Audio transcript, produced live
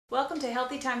Welcome to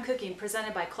Healthy Time Cooking,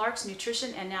 presented by Clark's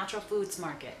Nutrition and Natural Foods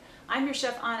Market. I'm your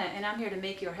chef Anna, and I'm here to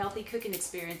make your healthy cooking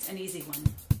experience an easy one.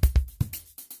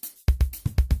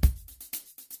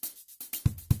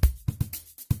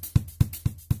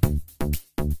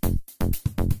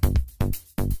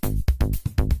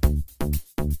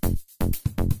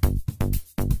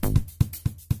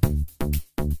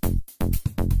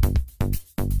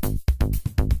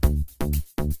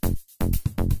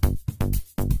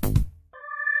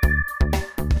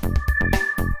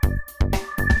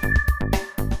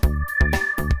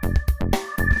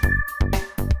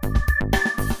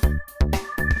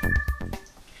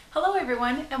 Hello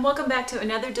everyone, and welcome back to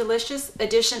another delicious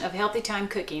edition of Healthy Time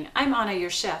Cooking. I'm Anna, your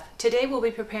chef. Today we'll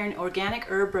be preparing organic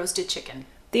herb roasted chicken.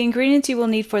 The ingredients you will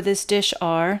need for this dish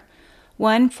are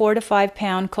 1 4 to 5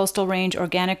 pound coastal range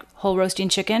organic whole roasting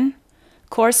chicken,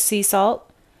 coarse sea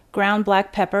salt, ground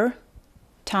black pepper,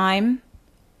 thyme,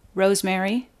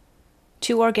 rosemary,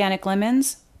 2 organic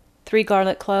lemons, 3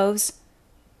 garlic cloves,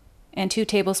 and 2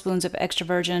 tablespoons of extra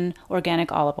virgin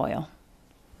organic olive oil.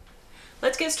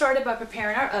 Let's get started by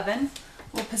preparing our oven.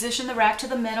 We'll position the rack to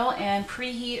the middle and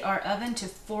preheat our oven to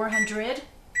 400.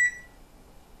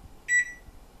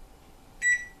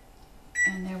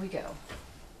 And there we go.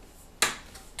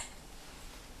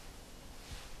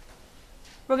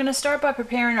 We're going to start by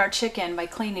preparing our chicken by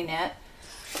cleaning it.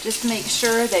 Just make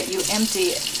sure that you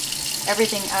empty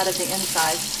everything out of the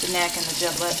inside, the neck and the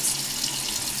giblets.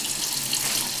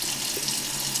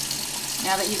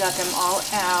 Now that you got them all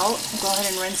out, go ahead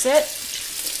and rinse it.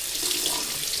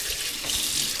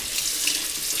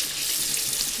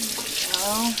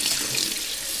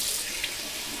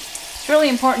 It's really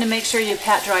important to make sure you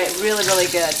pat dry it really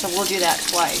good, so we'll do that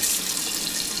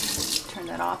twice. Turn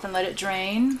that off and let it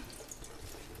drain.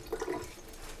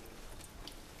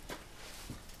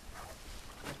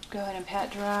 Go ahead and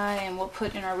pat dry, and we'll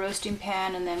put in our roasting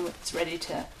pan, and then it's ready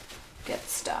to get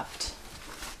stuffed.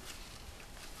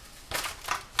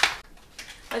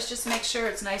 Let's just make sure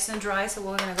it's nice and dry, so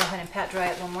we're going to go ahead and pat dry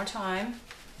it one more time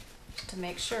to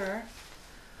make sure.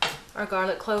 Our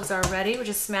garlic cloves are ready. We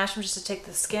just smash them just to take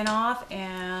the skin off,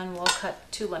 and we'll cut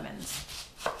 2 lemons.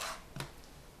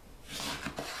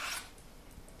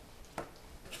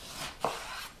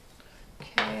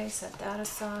 Okay, set that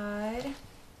aside.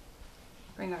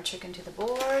 Bring our chicken to the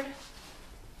board.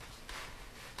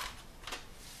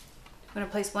 I'm going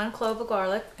to place 1 clove of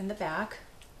garlic in the back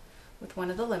with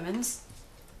 1 of the lemons.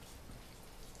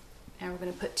 And we're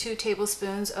going to put 2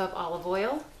 tablespoons of olive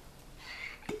oil.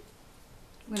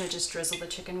 I'm going to just drizzle the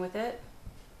chicken with it.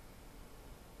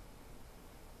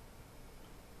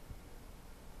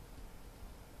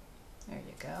 There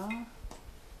you go.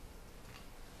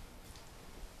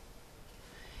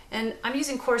 And I'm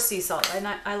using coarse sea salt, and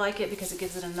I like it because it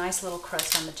gives it a nice little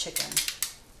crust on the chicken.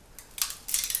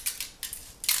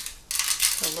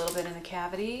 Put a little bit in the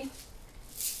cavity.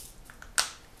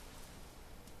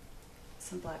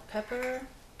 Some black pepper.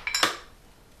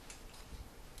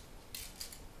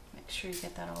 Make sure you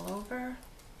get that all over.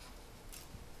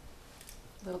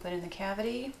 A little bit in the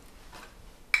cavity.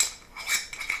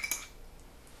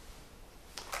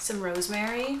 Some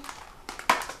rosemary.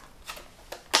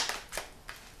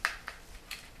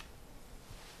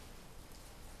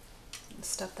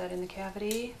 Stuff that in the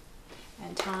cavity.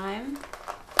 And thyme.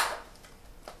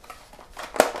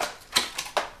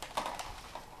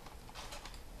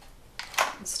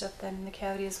 And stuff that in the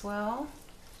cavity as well.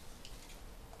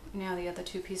 Now the other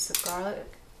 2 pieces of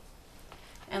garlic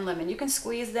and lemon. You can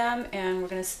squeeze them, and we're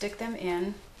going to stick them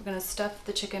in. We're going to stuff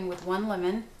the chicken with 1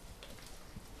 lemon.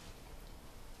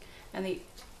 And the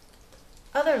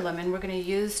other lemon we're going to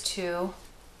use to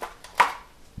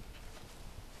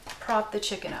prop the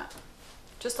chicken up.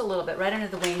 Just a little bit, right under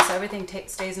the wings, so everything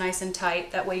stays nice and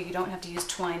tight. That way you don't have to use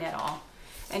twine at all.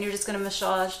 And you're just going to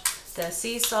massage the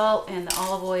sea salt and the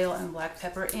olive oil and black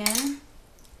pepper in.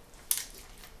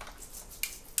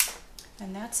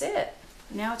 And that's it.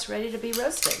 Now it's ready to be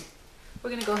roasted.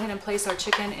 We're going to go ahead and place our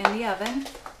chicken in the oven.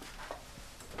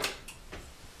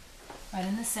 Right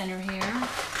in the center here.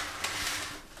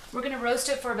 We're going to roast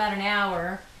it for about an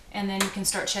hour, and then you can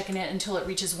start checking it until it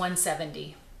reaches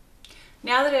 170.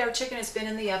 Now that our chicken has been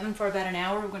in the oven for about an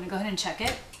hour, we're going to go ahead and check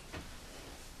it,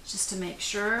 just to make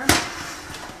sure.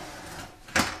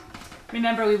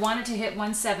 Remember, we want it to hit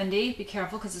 170. Be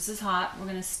careful because this is hot. We're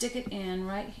going to stick it in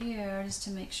right here just to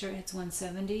make sure it hits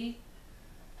 170.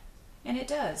 And it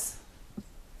does.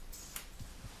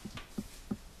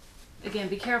 Again,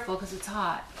 be careful because it's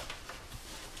hot.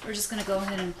 We're just going to go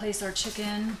ahead and place our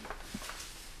chicken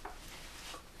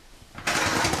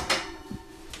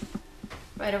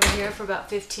right over here for about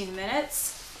 15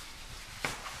 minutes.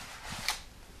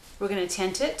 We're going to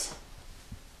tint it.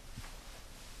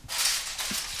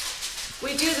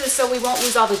 We do this so we won't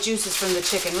lose all the juices from the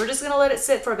chicken. We're just going to let it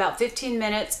sit for about 15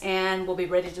 minutes and we'll be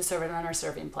ready to serve it on our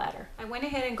serving platter. I went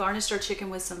ahead and garnished our chicken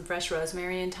with some fresh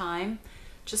rosemary and thyme,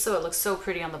 just so it looks so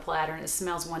pretty on the platter and it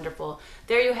smells wonderful.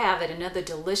 There you have it, another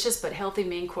delicious but healthy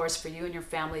main course for you and your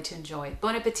family to enjoy.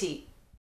 Bon appetit!